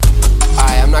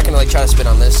like try to spit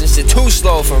on this. This is too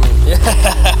slow for me.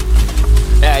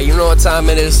 Yeah, you know what time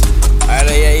it is.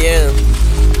 Alright, yeah.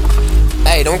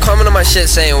 Hey, don't comment on my shit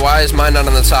saying why is mine not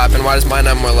on the top and why does mine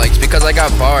have more likes. Because I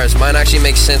got bars. Mine actually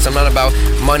makes sense. I'm not about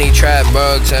money trap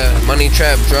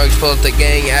drugs, pull up the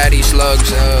gang, addy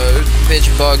slugs, bitch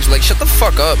bugs. Like, shut the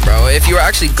fuck up, bro. If you were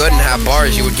actually good and have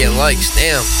bars, you would get likes.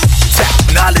 Damn.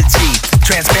 Technology,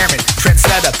 transparent,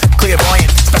 trendsetter, clairvoyant,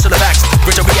 special effects,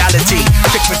 virtual reality,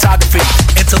 trick photography,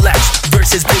 intellects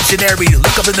versus dictionary.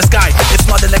 Look up in the sky, it's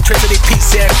not electricity,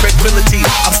 peace and tranquility.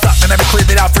 I'm stuck, I never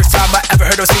cleared it out. First time I ever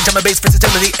heard of stage, I'm a base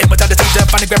versatility. And without the stage, I'm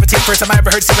finding gravity. First time I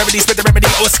ever heard severity, spit the remedy.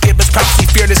 Oh, skip is prophecy,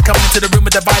 fearless, coming into the room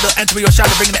with the vital entry or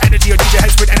shadow, bringing the energy, or DJ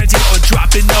expert energy, or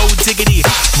dropping no diggity.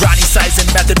 Ronnie Size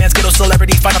and Method Man, Skittle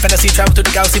celebrity, Final Fantasy, travel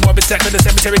through the galaxy, morbid sex in the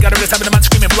cemetery, got over this time in the mind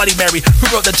screaming Bloody Mary. Who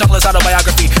wrote the Jungler's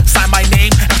autobiography? Sign my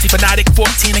name,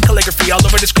 McFanatick14 in calligraphy, all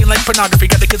over the screen like pornography.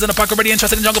 Got the kids in the park already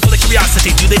interested in jungle full of curiosity.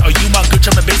 Do they or you mount good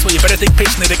on the base? Well, you better think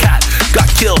patiently. The cat got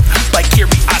killed by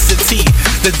curiosity.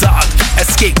 The dog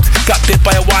escaped, got bit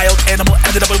by a wild animal,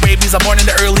 ended up with rabies. I'm born in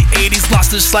the early 80s,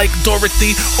 lost just like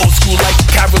Dorothy. Old school like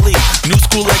cavalry, new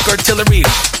school like artillery.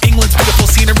 England's beautiful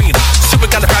scenery,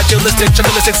 supercalifragilistic,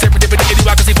 jungleistic, serendipity,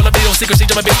 idiocracy, full of idiosyncrasy.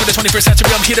 Jump my base for the 21st century.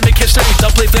 I'm here to make history.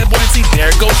 Don't play flamboyancy. There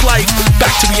goes life.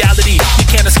 Back to reality. You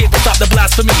can't escape without the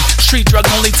blasphemy. Street drug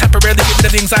only temporarily get rid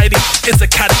of the anxiety. It's a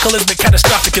cataclysmic,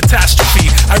 catastrophic catastrophe.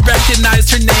 I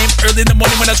recognized her name early in the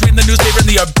morning when I was reading the newspaper in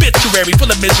the obituary, full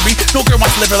of misery. No girl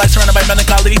wants to live her life surrounded by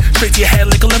melancholy. Straight to your head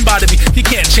like a limbotomy. You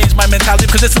can't change my mentality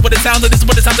because this is what it sounds like. This is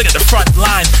what it sounds like at the front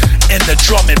line in the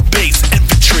drum and bass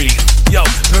infantry. Yo,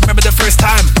 remember the first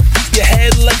time? Your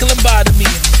head like a limbotomy.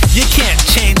 You can't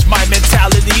change my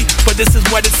mentality, but this is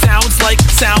what it sounds like.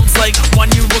 Sounds like when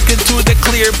you look into the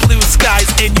clear blue skies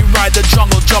and you ride the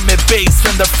jungle drum and bass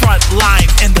in the front line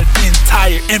in the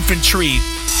entire infantry.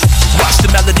 Watch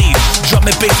the melody, drum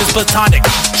and bass is platonic.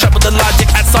 Treble the logic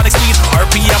at sonic speed,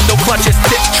 RPM, no clutches,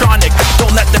 tiptronic.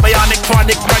 Don't let the bionic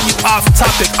chronic run you off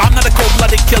topic. I'm not a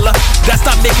cold-blooded killer, that's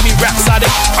not making me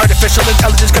rhapsodic. Artificial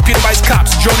intelligence, computerized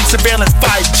cops, droning surveillance,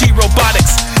 5G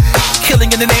robotics.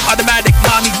 Killing in the name automatic,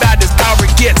 mommy madness, power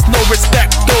gets no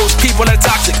respect. Those people are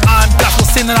toxic, I'm gospel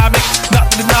synonomic, not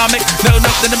the dynamic, no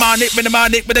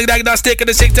mnemonic, but the diagnostic and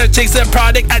the shake that shakes the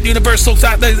product at universal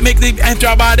side, make the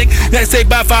anthrobotic. They say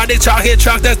by far they chalk hit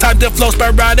chalk, that's time to flow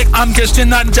sporadic. I'm Christian,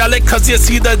 not angelic, cause you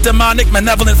see the demonic,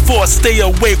 malevolent force. Stay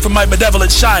away from my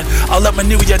malevolent shine. I'll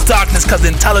eliminate your darkness, cause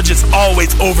intelligence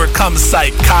always overcomes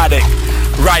psychotic.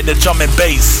 Ride the drum and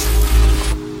bass,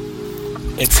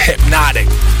 it's hypnotic.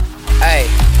 Hey,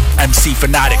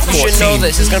 McFanatick14. You should know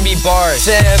this, it's gonna be bars.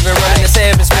 Been running the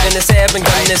sab, been spitting the sab, been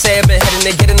gunning the sab, been heading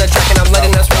to get in the track, and I'm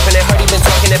letting us smoking it. Heard he been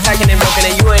talking it, packing and broken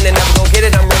it. You ain't never gon' get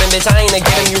it, I'm running, bitch. I ain't a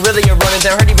get him. You really a running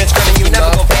down. Heard he been spreading, you never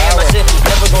gon' pay him. My shit,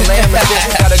 never gon' lay him. My shit,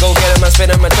 you gotta go get him. I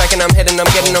spit him, I'm tracking, I'm hitting, I'm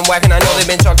getting them whacking. I know they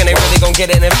been talking, they really gon' get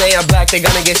it. And if they are black, they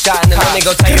gonna get shot. And then let me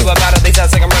go tell you about it. They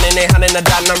sound like I'm running it, hunting the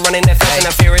dot, and I'm running it fast, and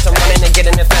I'm furious. I'm running and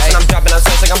getting it fast, and I'm dropping. I'm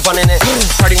like I'm bunning it.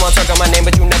 Heard he want to talk on my name,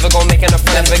 but you never gon' make it. A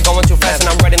front of it going too fast,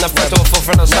 and I'm right in the front to a full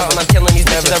front. And I'm killing these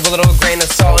bitches, I roll it over a grain of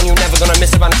salt. And you never gonna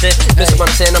miss it on the shit. Miss it on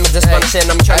the shit, I'm a diss on the shit.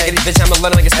 And I'm trying to get these bitches, I'm a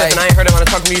learn like a step. And I ain't heard it when I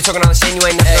talk to me, you talking all the shit. You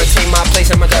ain't never gonna take my place.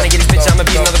 I'm trying to get these bitches, I'ma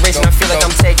be another race. And I feel like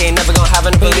I'm taking, never gonna have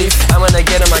any belief. I'm gonna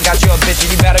get him, I got you a bitch,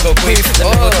 you better go queef. Let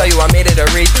me go tell you I made it a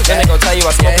reef. Let me go tell you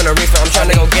I smoking a reefer. I'm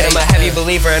trying to go get him, a heavy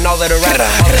believer. And all that are rap,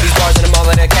 all of these bars and them all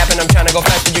that are capping. I'm trying to go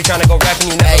fast, but you trying to go rapping.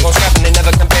 You never gon' scrap and they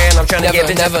never compare. And I'm trying to get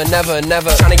bitches,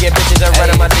 never trying to get bitches that ride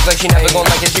on my dick like she never gon'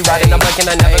 like it. She riding, I'm like and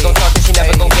I never gon' talk it. She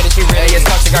never gon' get it, she really is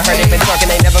toxic. I heard they been talking,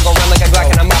 they never gon' run like a Glock.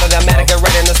 And I'm out of that medic,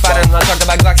 right in the spot. And I talked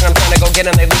about Glocks and I'm trying to go get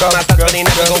them. They lose my thoughts, but they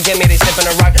never gon' get me. They sniffing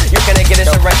a rock. You can't get it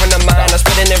so right from the mind. I'm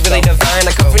spitting it really divine.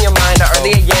 I come from your mind. I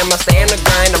early AM, I stay in the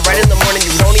grind. I'm right in the morning,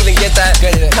 you don't even get that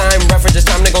time reference. It's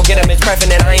time to go get him. It's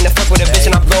prepping and I ain't a fuck with a bitch.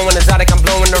 And I'm blowing exotic, I'm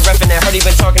blowing the ref. And heard he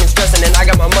been talking and stressing. And I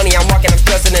got my money, I'm walking, I'm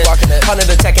stressing it. Hunter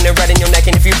the tech and it right in your neck.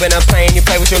 And if you been up playing, you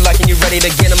play with your luck and you ready to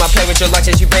get him. I play with your luck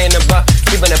since you paying the buck.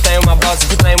 You been up playing with my boss,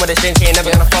 you playing with a string. She ain't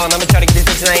never gonna fall. And I'ma try to get these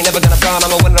bitches, I ain't never gonna fall.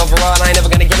 I'ma win it overall, and I ain't never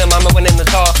gonna get him. I'ma win in the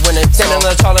tall. Standing on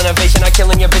the tall innovation, I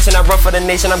killing your bitch and I run for the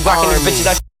nation. I'm blocking these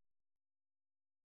bitches.